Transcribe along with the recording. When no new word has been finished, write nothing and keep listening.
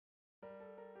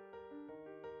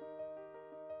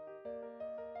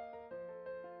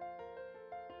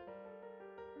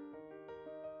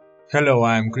Hello,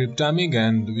 I'm Cryptamig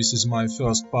and this is my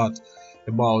first part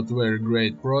about very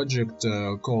great project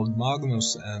called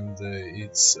Magnus, and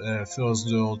it's first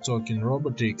dual token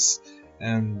robotics,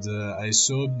 and I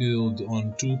saw build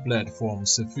on two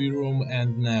platforms, Ethereum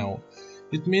and NEO.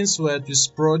 It means that this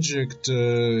project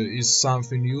is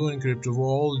something new in crypto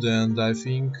world, and I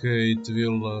think it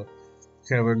will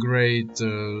have a great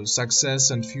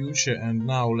success and future. And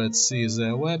now let's see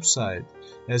their website.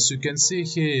 As you can see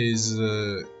here is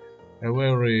a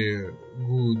very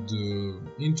good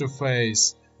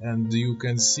interface, and you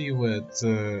can see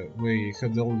that we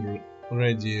had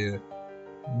already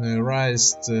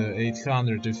raised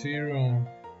 800 Ethereum,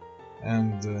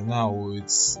 and now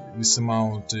this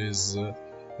amount is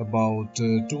about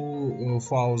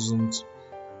 2000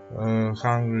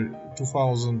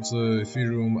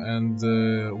 Ethereum, and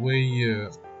we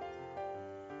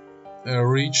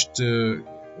reached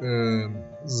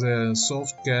the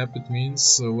soft cap. It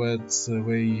means that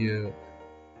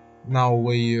now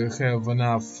we have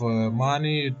enough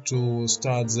money to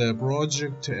start the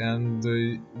project, and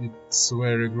it's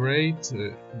very great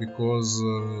because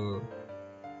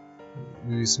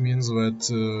this means that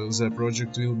the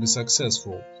project will be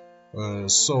successful.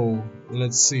 So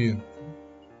let's see.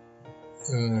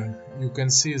 You can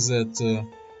see that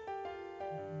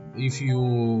if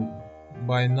you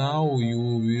by now you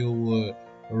will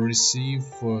receive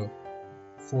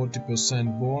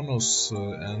 40% bonus,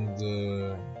 and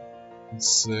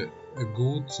it's a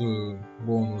good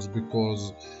bonus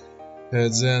because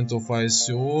at the end of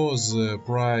ICO the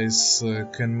price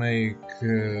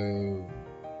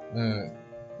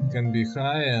can be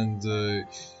high, and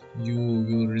you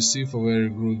will receive a very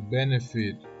good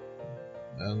benefit.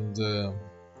 And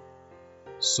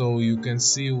so you can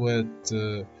see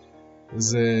that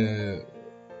the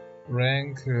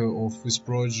rank of this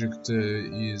project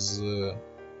is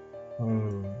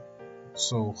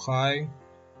so high,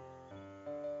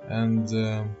 and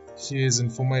here is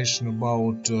information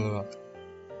about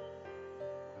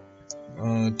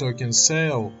token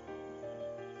sale.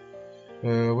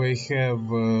 We have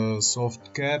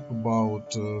soft cap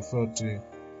about 30,000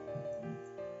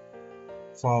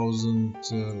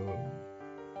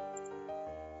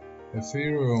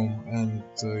 Ethereum, and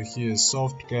here is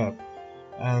soft cap,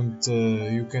 and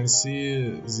you can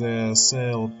see the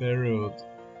sale period,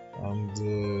 and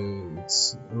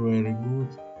it's very good.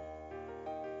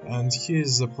 And here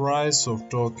is the price of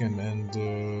token, and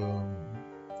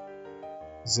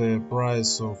the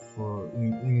price of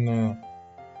in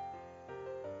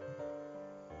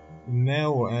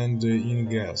NEO and in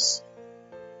gas.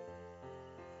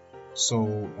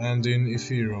 So, and in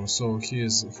Ethereum. So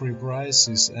here's three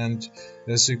prices, and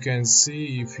as you can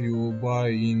see, if you buy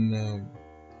in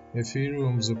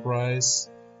Ethereum, the price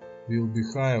will be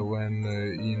higher when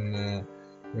in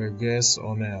gas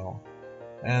or NEO.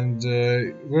 And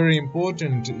very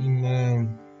important in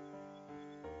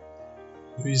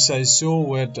this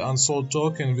ICO that unsold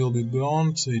token will be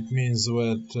burned. It means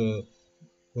that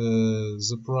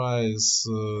the price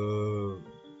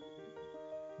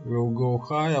will go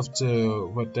high after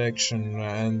that action,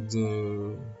 and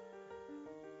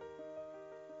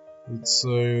it's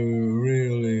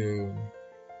really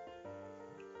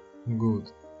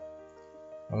good.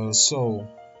 So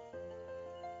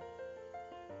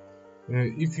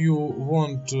if you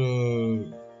want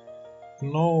to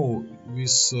know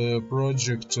this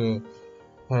project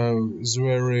is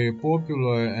very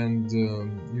popular, and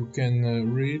you can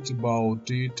read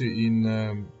about it in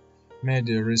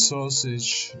media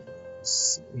resources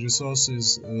such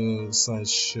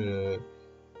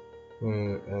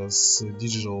as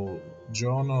Digital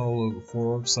Journal,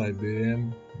 Forbes,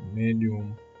 IBM,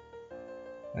 Medium.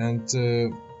 And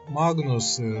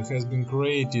Magnus has been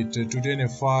created to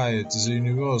unify the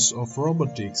universe of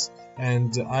robotics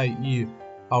and AI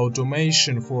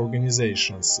automation for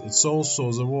organizations. It's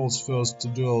also the world's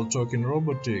first dual token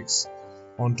robotics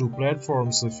on two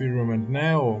platforms, Ethereum and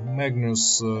NEO.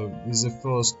 Magnus is the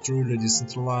first truly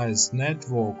decentralized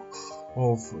network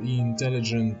of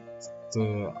intelligent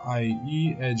AI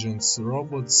agents,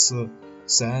 robots,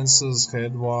 sensors,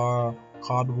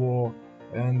 hardware,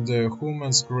 and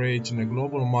humans, creating a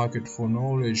global market for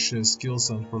knowledge, skills,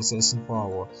 and processing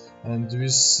power. And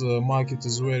this market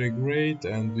is very great,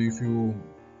 and if you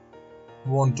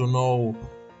want to know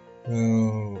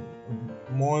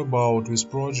more about this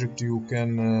project, you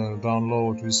can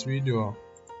download this video.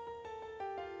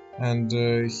 And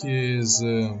here is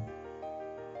the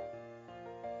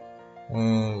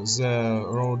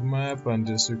roadmap, and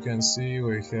as you can see,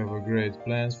 we have a great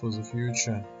plans for the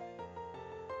future.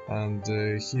 And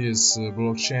here's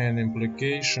blockchain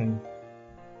implication,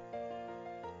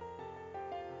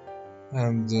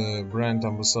 and brand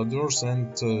ambassadors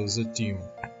and the team.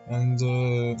 And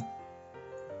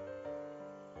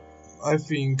I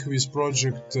think this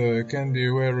project can be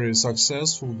very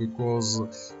successful because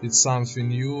it's something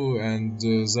new and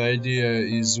the idea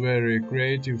is very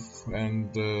creative,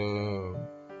 and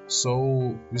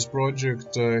so this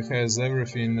project has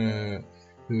everything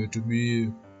to be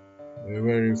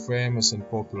very famous and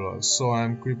popular. So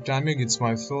I'm Cryptamic, it's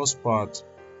my first part.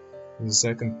 In the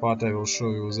second part I will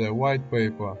show you the white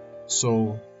paper.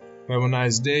 So have a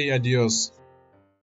nice day, adios.